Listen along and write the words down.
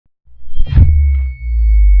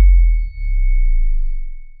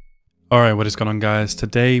Alright, what is going on, guys?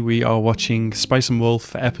 Today we are watching Spice and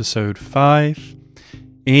Wolf episode 5.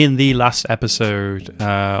 In the last episode,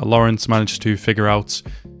 Lawrence managed to figure out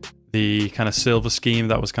the kind of silver scheme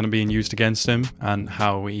that was kind of being used against him and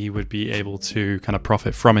how he would be able to kind of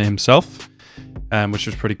profit from it himself, which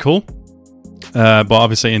was pretty cool. But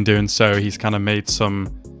obviously in doing so, he's kind of made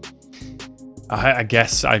some, I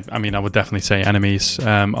guess, I mean, I would definitely say enemies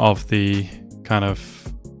of the kind of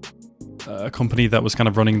a company that was kind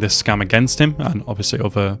of running this scam against him, and obviously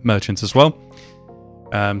other merchants as well.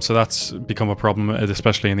 So that's become a problem,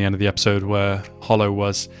 especially in the end of the episode where Hollow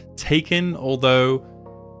was taken, although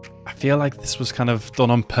I feel like this was kind of done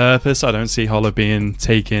on purpose. I don't see Hollow being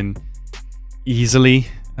taken easily.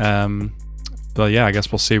 But yeah, I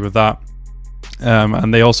guess we'll see with that.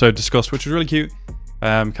 And they also discussed, which was really cute,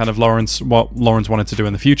 kind of what Lawrence wanted to do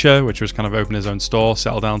in the future, which was kind of open his own store,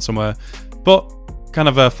 settle down somewhere. But kind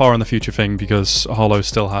of a far in the future thing, because Hollow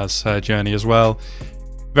still has her journey as well.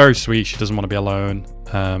 Very sweet. She doesn't want to be alone,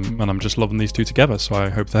 and I'm just loving these two together, so I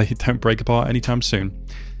hope they don't break apart anytime soon.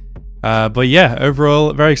 But yeah,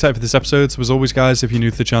 overall, very excited for this episode. So as always, guys, if you're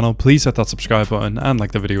new to the channel, please hit that subscribe button and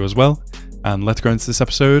like the video as well. And let's go into this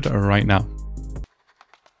episode right now.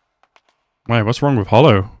 Wait, what's wrong with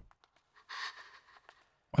Hollow?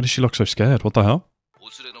 Why does she look so scared? What the hell?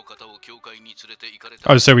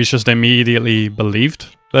 Oh, so he's just immediately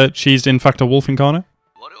believed that she's in fact a wolf incarnate?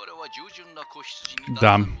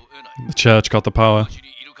 Damn. The church got the power.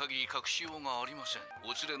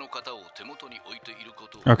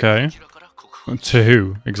 Okay. To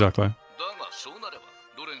who, exactly?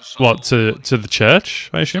 What, to the church,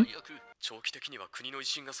 I assume?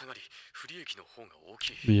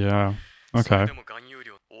 Yeah. Okay.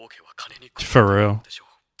 For real.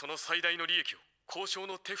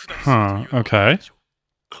 Huh, okay.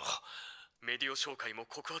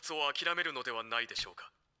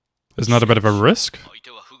 Isn't that a bit of a risk?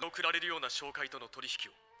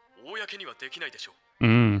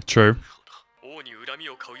 True.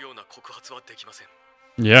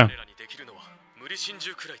 Yeah.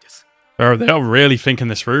 They are really thinking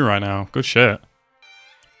this through right now. Good shit.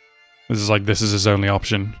 This is his only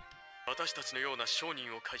option.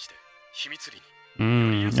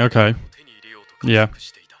 Okay. Yeah.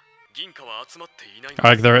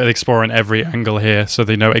 Like they're exploring every angle here, so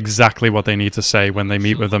they know exactly what they need to say when they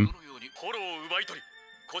meet with them.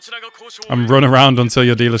 And run around until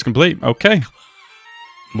your deal is complete. Okay.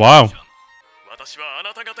 Wow.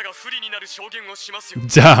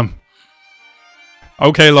 Damn.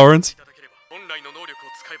 Okay, Lawrence.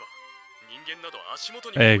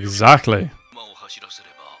 Exactly.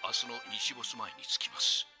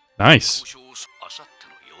 Nice.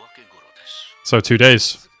 So 2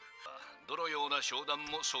 days.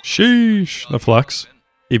 Sheesh, the flex.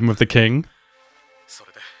 Even with the king.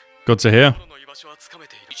 Good to hear.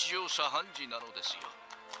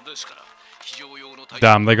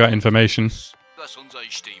 Damn, they got information.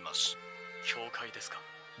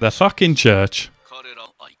 The fucking church.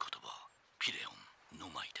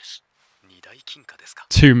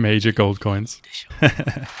 2 major gold coins.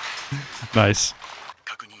 Nice.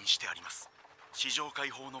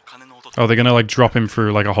 Oh, they're gonna like drop him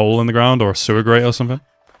through like a hole in the ground or a sewer grate or something?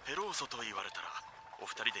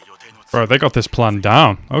 Bro, they got this plan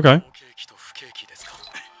down. Okay.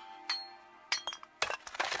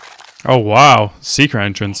 Oh, wow. Secret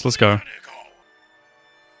entrance. Let's go.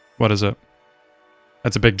 What is it?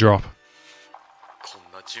 That's a big drop.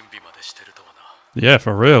 Yeah,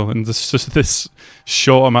 for real. In this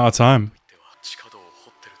short amount of time.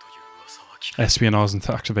 Espionage and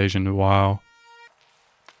tax evasion. Wow.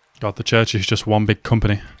 God, the church is just one big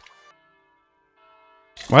company.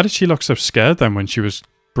 Why did she look so scared then when she was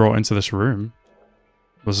brought into this room?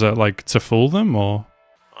 Was it like to fool them, or?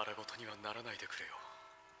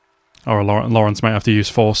 Or Lawrence might have to use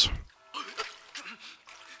force.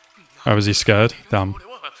 Oh, was he scared? Damn.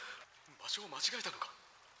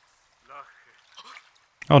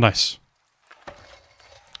 Oh, nice.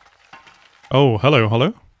 Oh, hello,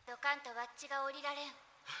 hello.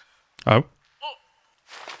 Oh.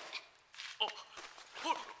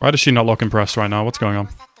 Why does she not look impressed right now? What's going on?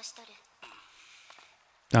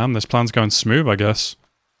 Damn, this plan's going smooth, I guess.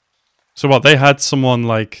 So what, they had someone,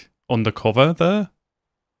 like, undercover there?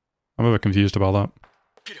 I'm a bit confused about that.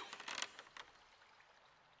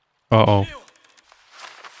 Uh-oh.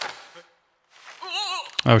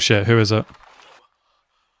 Oh shit, who is it?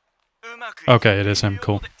 Okay, it is him,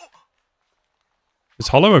 cool. Is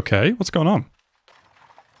Hollow okay? What's going on?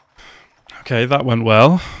 Okay, that went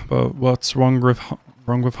well, but what's wrong with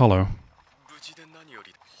Hollow?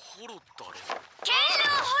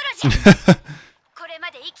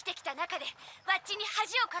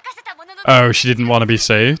 Oh, she didn't want to be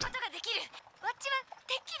saved?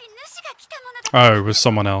 Oh, it was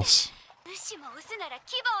someone else.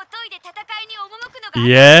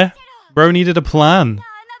 Yeah, bro needed a plan.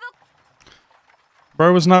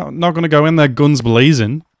 Bro was not gonna go in there guns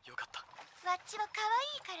blazing.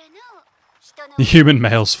 The human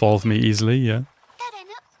males fall for me easily, yeah.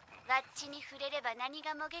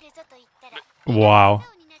 Wow.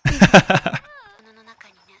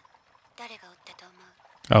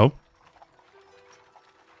 Oh.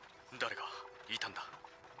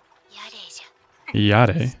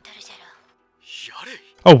 Yare?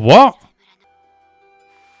 Oh, what?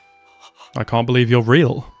 I can't believe you're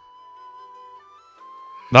real.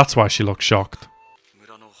 That's why she looked shocked.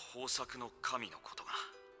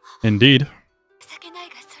 Indeed.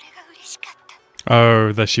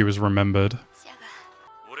 Oh, that she was remembered.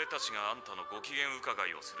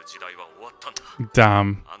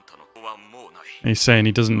 Damn. He's saying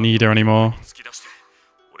he doesn't need her anymore.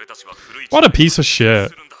 What a piece of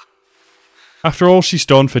shit. After all she's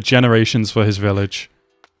done for generations for his village.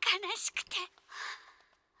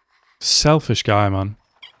 Selfish guy, man.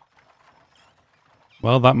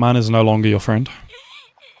 Well, that man is no longer your friend.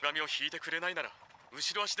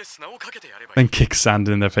 Then kick sand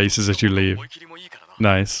in their faces as you leave.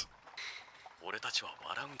 Nice.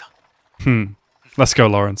 Let's go,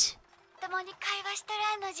 Lawrence.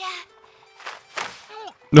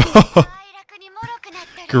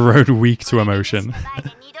 Grown weak to emotion.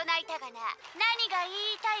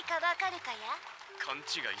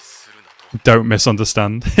 Don't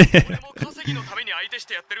misunderstand.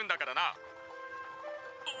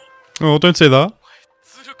 Oh, don't say that.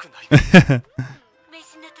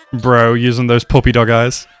 Bro, using those puppy dog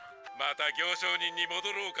eyes.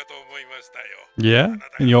 Yeah?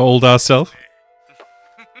 In your old ass self?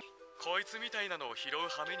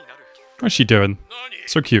 What's she doing?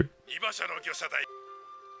 So cute.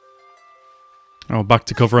 Oh, back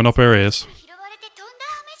to covering up her ears.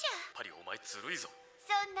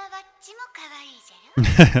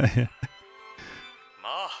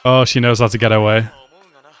 Oh, she knows how to get away.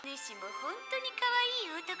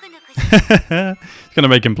 It's gonna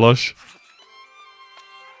make him blush.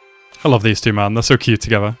 I love these two, man. They're so cute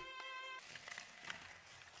together.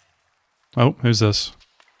 Oh, who's this?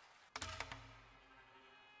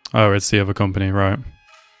 Oh, it's the other company, right.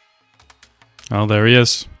 Oh, there he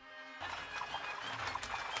is.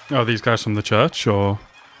 Oh, these guys from the church, or...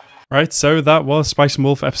 Right, so that was Spice and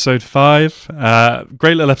Wolf episode 5.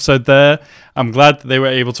 Great little episode there. I'm glad that they were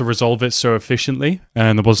able to resolve it so efficiently,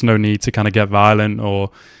 and there was no need to kind of get violent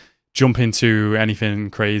or jump into anything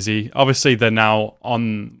crazy. Obviously, they're now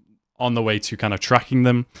on the way to kind of tracking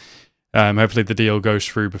them. Hopefully the deal goes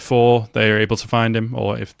through before they're able to find him,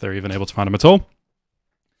 or if they're even able to find him at all.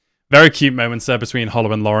 Very cute moments there between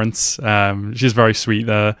Hollow and Lawrence. She's very sweet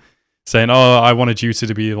there, saying, oh, I wanted you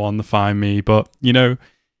to be the one to find me. But, you know,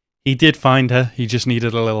 he did find her. He just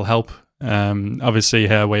needed a little help. Obviously,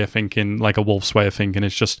 her way of thinking, like a wolf's way of thinking,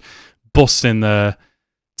 is just bust in there,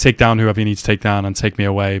 take down whoever you need to take down and take me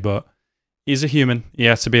away. But he's a human. He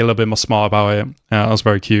has to be a little bit more smart about it. That was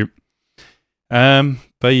very cute.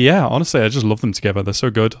 But yeah, honestly, I just love them together. They're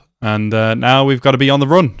so good. And now we've got to be on the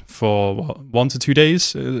run for what, 1 to 2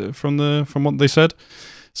 days from what they said.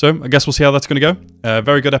 So I guess we'll see how that's going to go.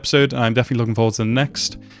 Very good episode. I'm definitely looking forward to the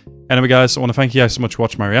next. Anyway, guys, I want to thank you guys so much for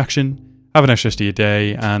watching my reaction. Have a nice rest of your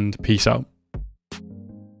day, and peace out.